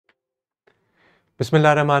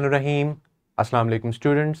Bismillahirrahmanirrahim. Assalamu alaikum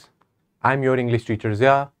students. I'm your English teacher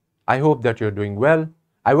Zia. I hope that you're doing well.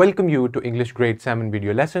 I welcome you to English grade 7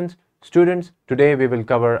 video lessons. Students, today we will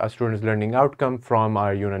cover a student's learning outcome from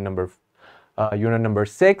our unit number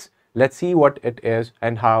 6. Let's see what it is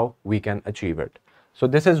and how we can achieve it. So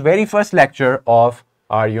this is very first lecture of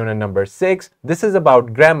our unit number 6. This is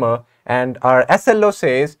about grammar, and our SLO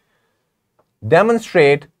says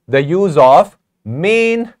demonstrate the use of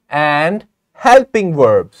main and helping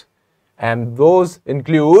verbs, and those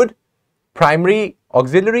include primary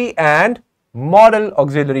auxiliary and modal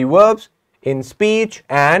auxiliary verbs in speech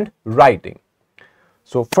and writing.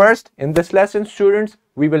 So first, in this lesson, students,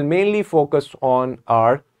 we will mainly focus on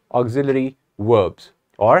our auxiliary verbs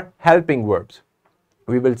or helping verbs.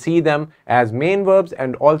 We will see them as main verbs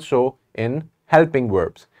and also in helping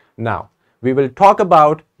verbs. Now, we will talk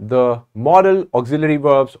about the modal auxiliary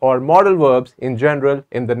verbs or modal verbs in general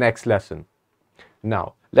in the next lesson.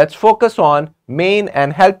 Now, let's focus on main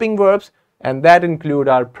and helping verbs, and that include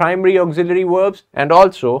our primary auxiliary verbs and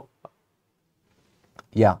also,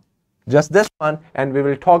 just this one, and we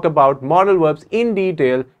will talk about modal verbs in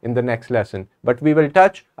detail in the next lesson, but we will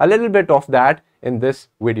touch a little bit of that in this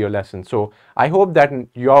video lesson. So I hope that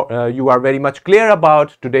you are very much clear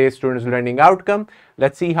about today's students' learning outcome.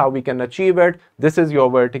 Let's see how we can achieve it. This is your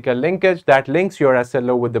vertical linkage that links your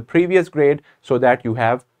SLO with the previous grade so that you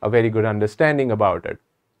have a very good understanding about it.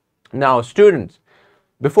 Now, students,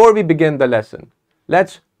 before we begin the lesson,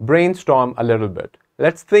 let's brainstorm a little bit.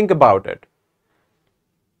 Let's think about it.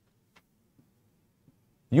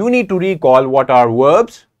 You need to recall what are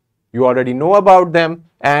verbs, you already know about them,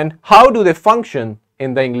 and how do they function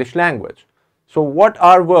in the English language. So what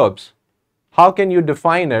are verbs? How can you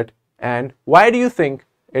define it, and why do you think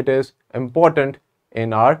it is important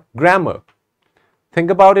in our grammar? Think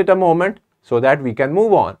about it a moment so that we can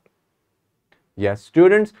move on. Yes,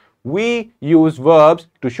 students, we use verbs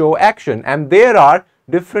to show action, and there are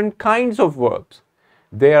different kinds of verbs.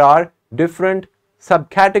 There are different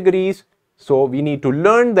subcategories, so we need to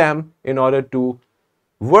learn them in order to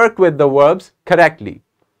work with the verbs correctly.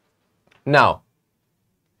 Now,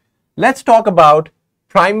 let's talk about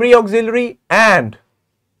primary auxiliary and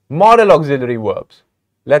modal auxiliary verbs.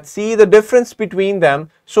 Let's see the difference between them.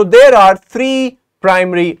 So there are three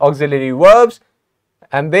primary auxiliary verbs,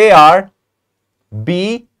 and they are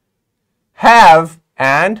be, have,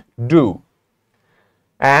 and do.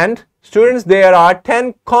 And students, there are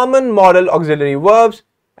 10 common modal auxiliary verbs,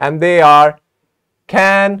 and they are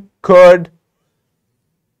can, could,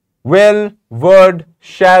 will, would,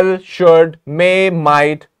 shall, should, may,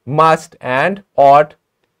 might, must, and ought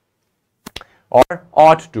or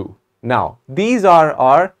ought to. Now, these are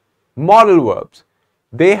our modal verbs.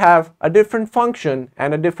 They have a different function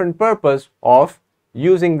and a different purpose of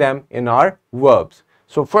using them in our verbs.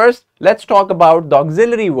 So first, let's talk about the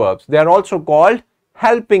auxiliary verbs. They are also called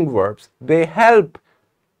helping verbs. They help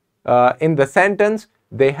in the sentence.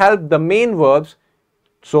 They help the main verbs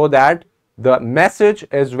so that the message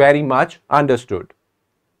is very much understood.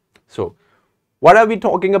 So, what are we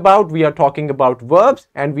talking about? We are talking about verbs,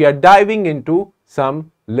 and we are diving into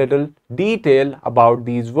some little detail about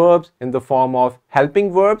these verbs in the form of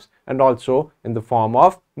helping verbs and also in the form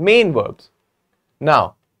of main verbs.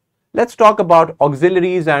 Now, let's talk about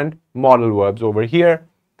auxiliaries and modal verbs over here.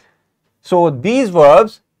 So, these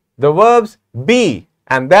verbs, the verbs be,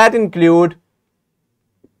 and that include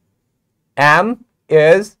am,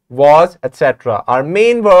 is, was, etc. Our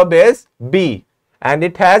main verb is be, and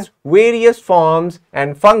it has various forms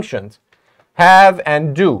and functions, have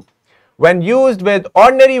and do. When used with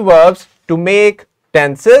ordinary verbs to make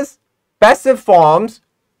tenses, passive forms,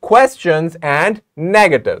 questions, and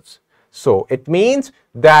negatives. So it means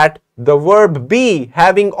that the verb be,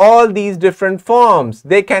 having all these different forms,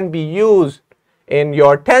 they can be used in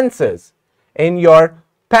your tenses, in your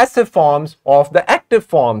passive forms of the active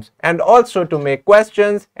forms, and also to make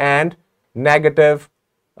questions and negative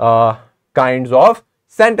kinds of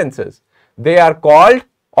sentences. They are called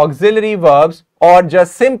auxiliary verbs or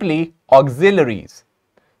just simply auxiliaries.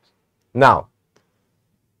 Now,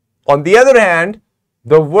 on the other hand,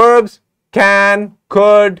 the verbs can,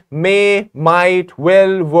 could, may, might,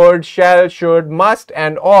 will, would, shall, should, must,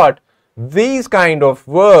 and ought, these kind of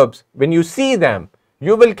verbs, when you see them,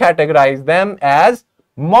 you will categorize them as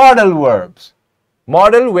modal verbs.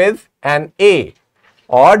 Modal with an A,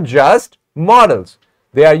 or just modals.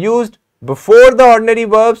 They are used before the ordinary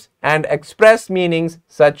verbs and express meanings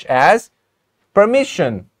such as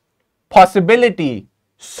permission, possibility,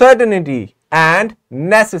 certainty, and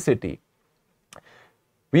necessity.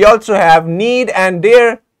 We also have need and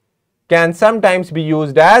dare can sometimes be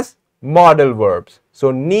used as modal verbs.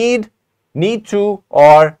 So need, need to,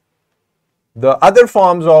 or the other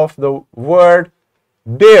forms of the word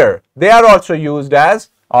dare, they are also used as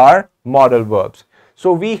our modal verbs.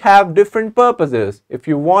 So we have different purposes. If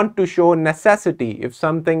you want to show necessity, if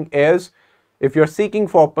something is, if you're seeking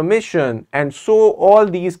for permission, and so all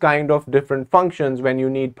these kind of different functions, when you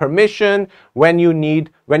need permission, when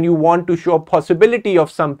you want to show possibility of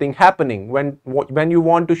something happening, when you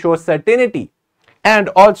want to show certainty, and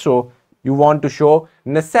also you want to show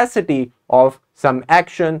necessity of some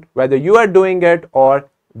action, whether you are doing it or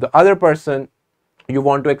the other person, you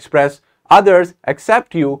want to express others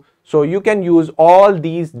accept you. So you can use all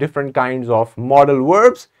these different kinds of modal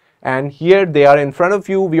verbs, and here they are in front of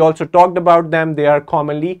you. We also talked about them. There are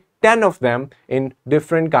commonly 10 of them in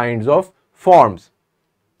different kinds of forms,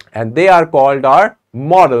 and they are called our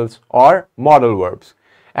modals or modal verbs.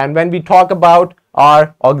 And when we talk about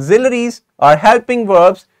our auxiliaries, our helping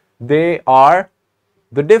verbs, they are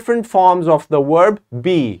the different forms of the verb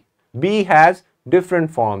be. Be has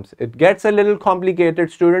different forms. It gets a little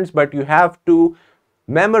complicated, students, but you have to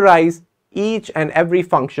memorize each and every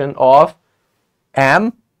function of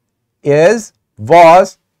am, is,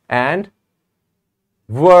 was, and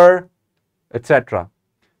were, etc.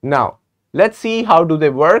 Now, let's see how do they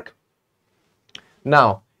work.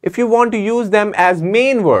 Now, if you want to use them as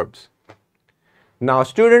main verbs, now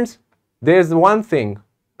students, there's one thing,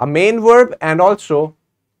 a main verb, and also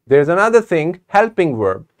there's another thing, helping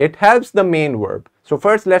verb. It helps the main verb. So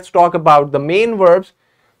first let's talk about the main verbs.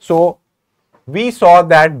 So we saw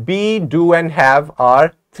that be, do, and have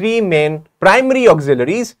are three main primary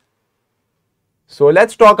auxiliaries. So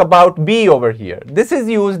let's talk about be over here. This is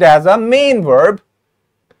used as a main verb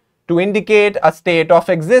to indicate a state of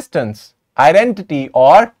existence, identity,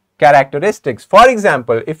 or characteristics. For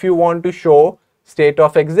example, if you want to show state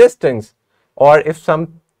of existence, or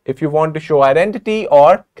if you want to show identity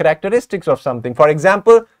or characteristics of something. For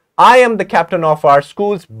example, I am the captain of our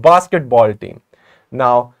school's basketball team.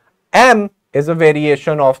 Now, am is a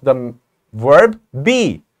variation of the verb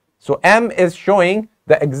be. So am is showing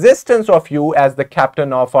the existence of you as the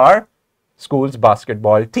captain of our school's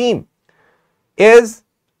basketball team. Is,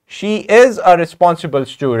 she is a responsible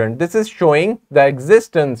student. This is showing the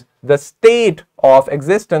existence, the state of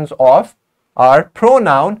existence of our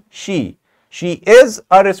pronoun she. She is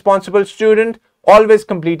a responsible student, always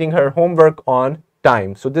completing her homework on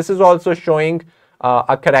time. So this is also showing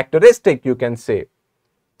a characteristic, you can say.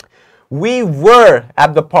 We were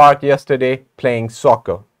at the park yesterday playing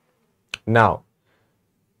soccer. Now,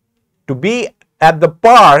 to be at the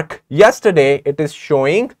park yesterday, it is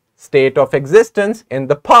showing state of existence in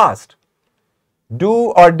the past.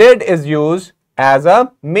 Do or did is used as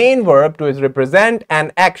a main verb to represent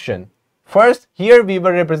an action. First, here we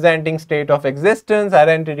were representing state of existence,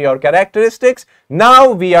 identity, or characteristics. Now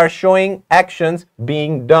we are showing actions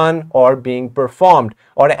being done or being performed,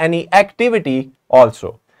 or any activity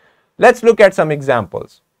also. Let's look at some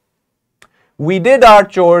examples. We did our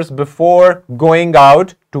chores before going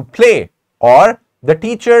out to play, or the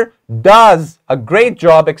teacher does a great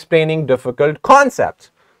job explaining difficult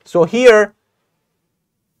concepts. So here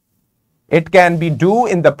it can be do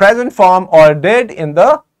in the present form or did in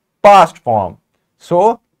the past form.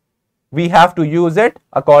 So we have to use it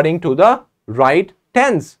according to the right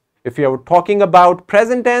tense. If you are talking about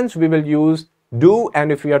present tense, we will use do,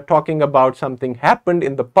 and if we are talking about something happened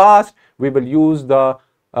in the past, we will use the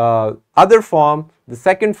other form, the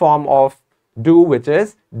second form of do, which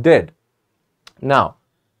is did. Now,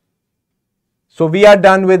 so we are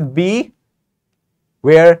done with be,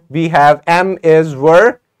 where we have am, is,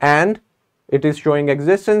 were, and it is showing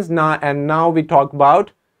existence now. And now we talk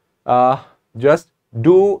about just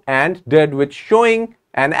do and did, which showing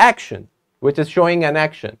an action, which is showing an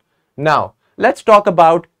action. Now let's talk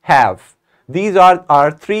about have. These are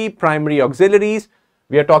our three primary auxiliaries.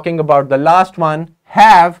 We are talking about the last one,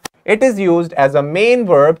 have. It is used as a main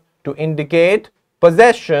verb to indicate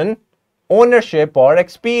possession, ownership, or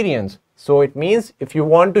experience. So it means if you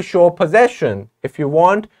want to show possession, if you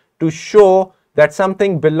want to show that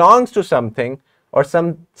something belongs to something, or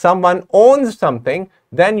someone owns something,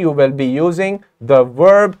 then you will be using the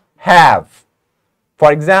verb have.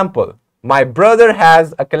 For example, my brother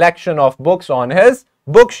has a collection of books on his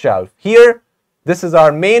bookshelf. Here, this is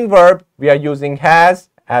our main verb. We are using has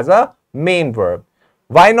as a main verb.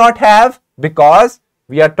 Why not have? Because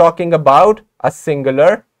we are talking about a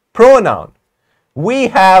singular pronoun. We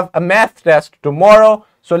have a math test tomorrow,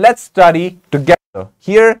 so let's study together.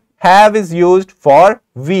 Here, have is used for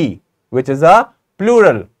we, which is a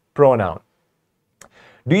plural pronoun.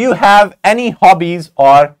 Do you have any hobbies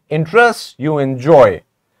or interests you enjoy?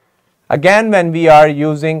 Again, when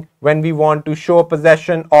we want to show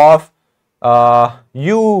possession of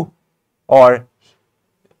you, or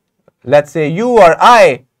let's say you or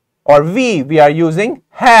I or we are using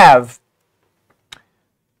have.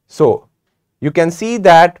 So you can see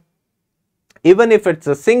that even if it's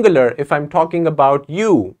a singular, if I'm talking about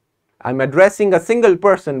you, I'm addressing a single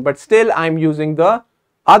person, but still I'm using the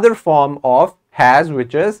other form of has,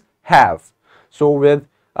 which is have. So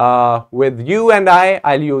with you and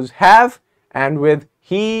I'll use have, and with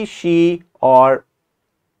he, she, or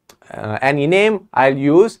any name, I'll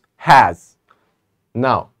use has.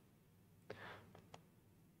 Now,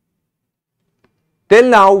 till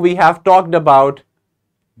now we have talked about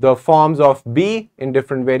the forms of be in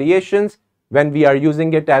different variations when we are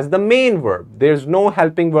using it as the main verb. There's no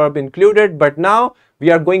helping verb included, but now we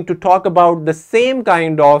are going to talk about the same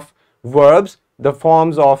kind of verbs, the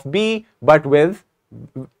forms of be, but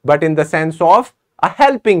in the sense of a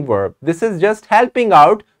helping verb. This is just helping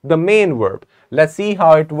out the main verb. Let's see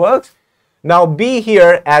how it works. Now, be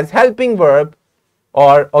here as helping verb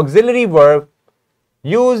or auxiliary verb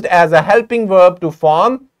used as a helping verb to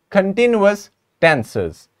form continuous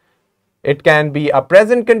tenses. It can be a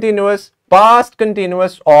present continuous, past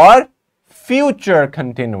continuous, or future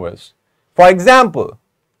continuous. For example,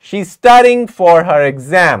 she's studying for her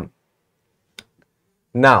exam.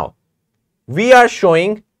 Now, we are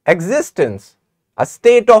showing existence, a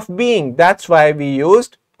state of being. That's why we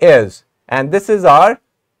used is, and this is our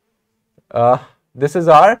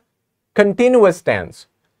continuous tense.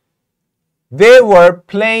 They were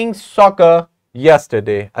playing soccer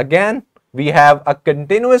yesterday. Again, we have a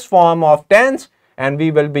continuous form of tense, and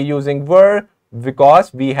we will be using were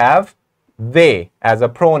because we have they as a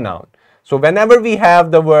pronoun. So whenever we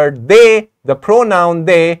have the word they, the pronoun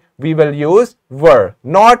they, we will use were,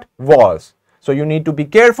 not was. So you need to be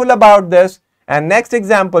careful about this. And next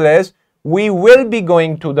example is, we will be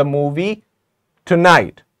going to the movie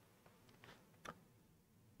tonight.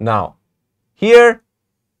 Now, here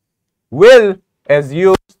will is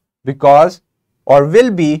used because, or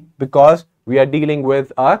will be because we are dealing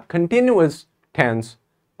with a continuous tense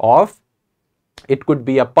of, it could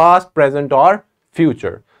be a past, present, or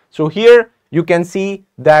future. So here you can see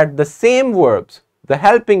that the same verbs, the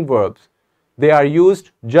helping verbs, they are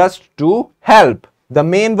used just to help. The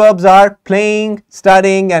main verbs are playing,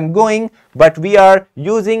 studying, and going, but we are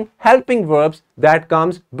using helping verbs that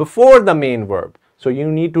comes before the main verb. So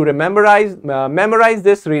you need to memorize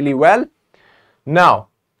this really well. Now,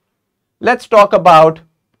 let's talk about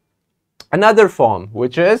another form,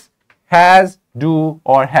 which is has, do,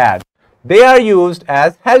 or had. They are used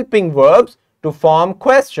as helping verbs to form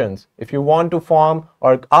questions. If you want to form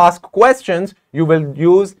or ask questions, you will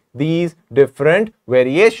use these different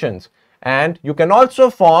variations. And you can also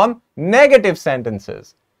form negative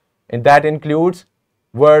sentences. And that includes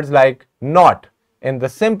words like not in the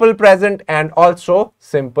simple present and also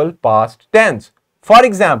simple past tense. For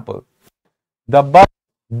example, the bus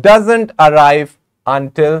doesn't arrive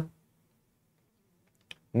until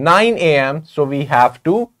 9 a.m. so we have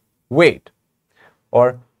to wait.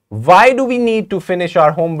 Or why do we need to finish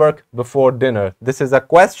our homework before dinner? This is a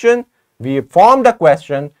question. We formed a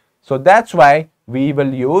question, so that's why we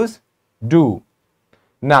will use do.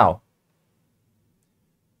 Now,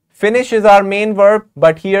 finish is our main verb,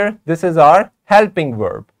 but here this is our helping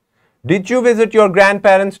verb. Did you visit your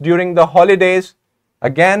grandparents during the holidays?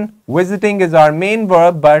 Again, visiting is our main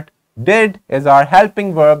verb, but did is our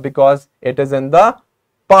helping verb because it is in the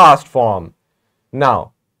past form.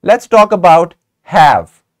 Now, let's talk about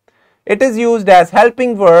have. It is used as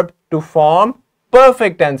helping verb to form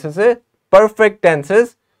perfect tenses.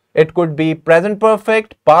 It could be present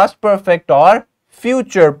perfect, past perfect, or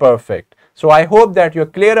future perfect. So I hope that you're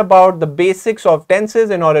clear about the basics of tenses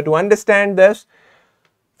in order to understand this.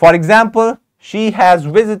 For example, she has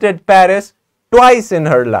visited Paris twice in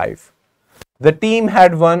her life. The team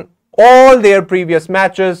had won all their previous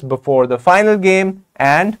matches before the final game,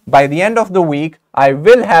 and by the end of the week, I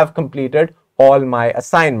will have completed all my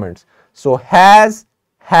assignments. So has,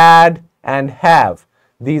 had, and have.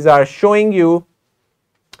 These are showing you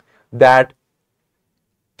that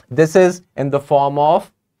this is in the form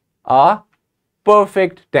of a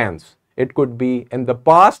perfect tense. It could be in the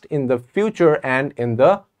past, in the future, and in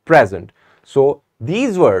the present. So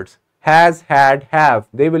these words has, had, have,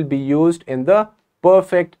 they will be used in the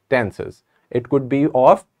perfect tenses. It could be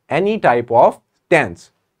of any type of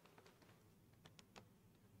tense.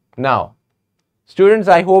 Now, students,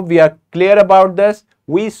 I hope we are clear about this.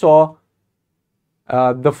 We saw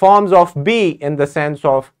the forms of be in the sense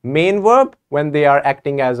of main verb when they are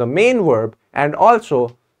acting as a main verb, and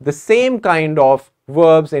also the same kind of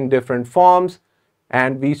verbs in different forms,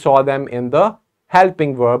 and we saw them in the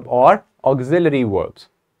helping verb or auxiliary verbs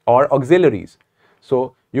or auxiliaries.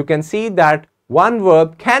 So you can see that one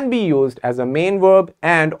verb can be used as a main verb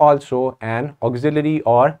and also an auxiliary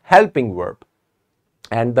or helping verb.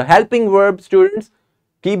 And the helping verb, students,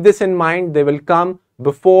 keep this in mind, they will come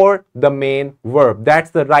before the main verb.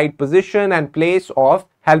 That's the right position and place of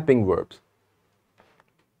helping verbs.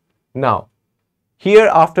 Now, here,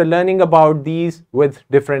 after learning about these with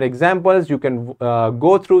different examples, you can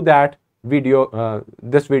go through that video,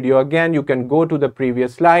 this video again. You can go to the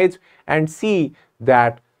previous slides and see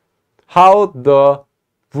that how the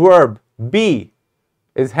verb be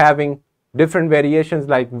is having different variations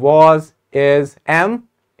like was, is, am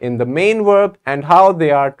in the main verb, and how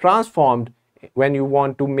they are transformed when you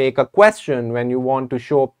want to make a question, when you want to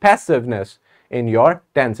show passiveness in your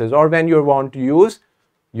tenses, or when you want to use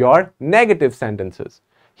your negative sentences.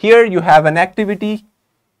 Here you have an activity.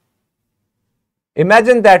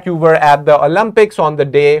 Imagine that you were at the Olympics on the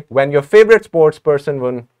day when your favorite sports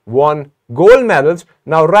person won gold medals.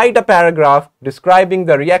 Now write a paragraph describing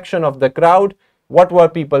the reaction of the crowd. What were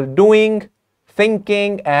people doing,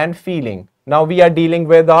 thinking, and feeling? Now we are dealing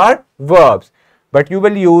with our verbs, but you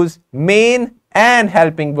will use main and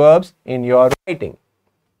helping verbs in your writing.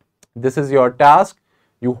 This is your task.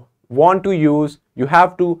 You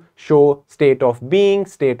have to show state of being,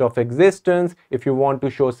 state of existence. If you want to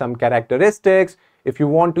show some characteristics, if you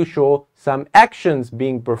want to show some actions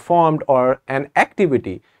being performed or an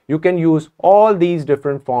activity, you can use all these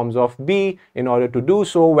different forms of be in order to do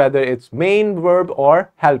so, whether it's main verb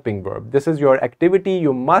or helping verb. This is your activity.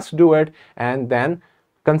 You must do it and then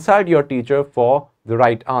consult your teacher for the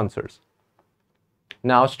right answers.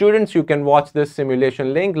 Now, students, you can watch this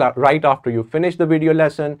simulation link right after you finish the video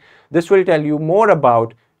lesson. This will tell you more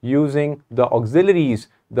about using the auxiliaries,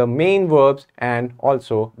 the main verbs, and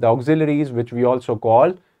also the auxiliaries, which we also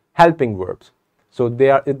call helping verbs. So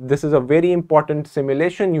this is a very important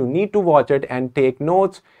simulation. You need to watch it and take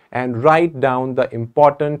notes and write down the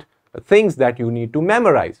important things that you need to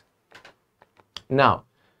memorize. Now,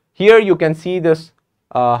 here you can see this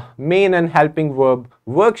main and helping verb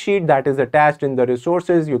worksheet that is attached in the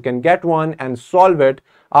resources. You can get one and solve it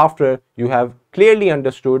after you have clearly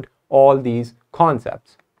understood all these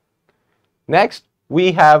concepts. Next,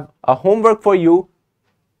 we have a homework for you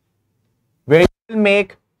where you will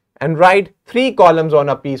make and write 3 columns on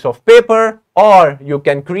a piece of paper, or you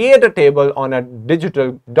can create a table on a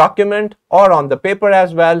digital document or on the paper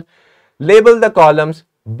as well. Label the columns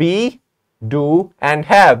be, do, and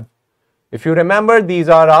have. If you remember, these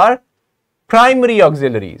are our primary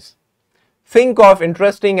auxiliaries. Think of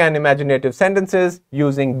interesting and imaginative sentences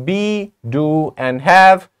using be, do, and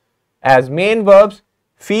have as main verbs.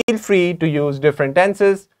 Feel free to use different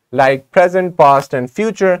tenses like present, past, and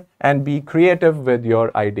future, and be creative with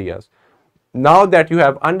your ideas. Now that you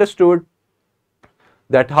have understood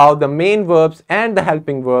that how the main verbs and the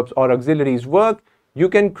helping verbs or auxiliaries work, you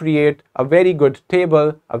can create a very good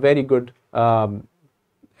table, a very good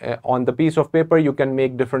on the piece of paper. You can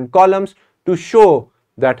make different columns to show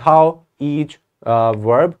that how each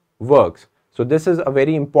verb works. So this is a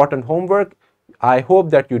very important homework. I hope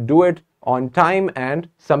that you do it on time and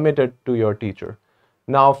submit it to your teacher.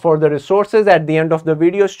 Now, for the resources at the end of the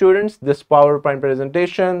video, students, this PowerPoint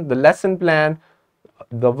presentation, the lesson plan,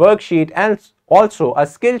 the worksheet, and also a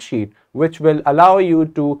skill sheet which will allow you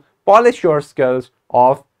to polish your skills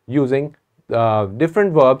of using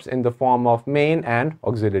different verbs in the form of main and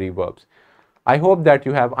auxiliary verbs. I hope that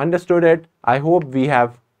you have understood it. I hope we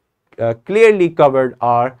have clearly covered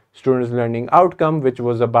our students' learning outcome, which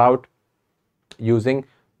was about using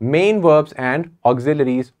main verbs and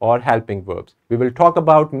auxiliaries or helping verbs. We will talk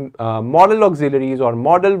about model auxiliaries or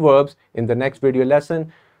model verbs in the next video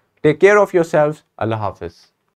lesson. Take care of yourselves. Allah Hafiz.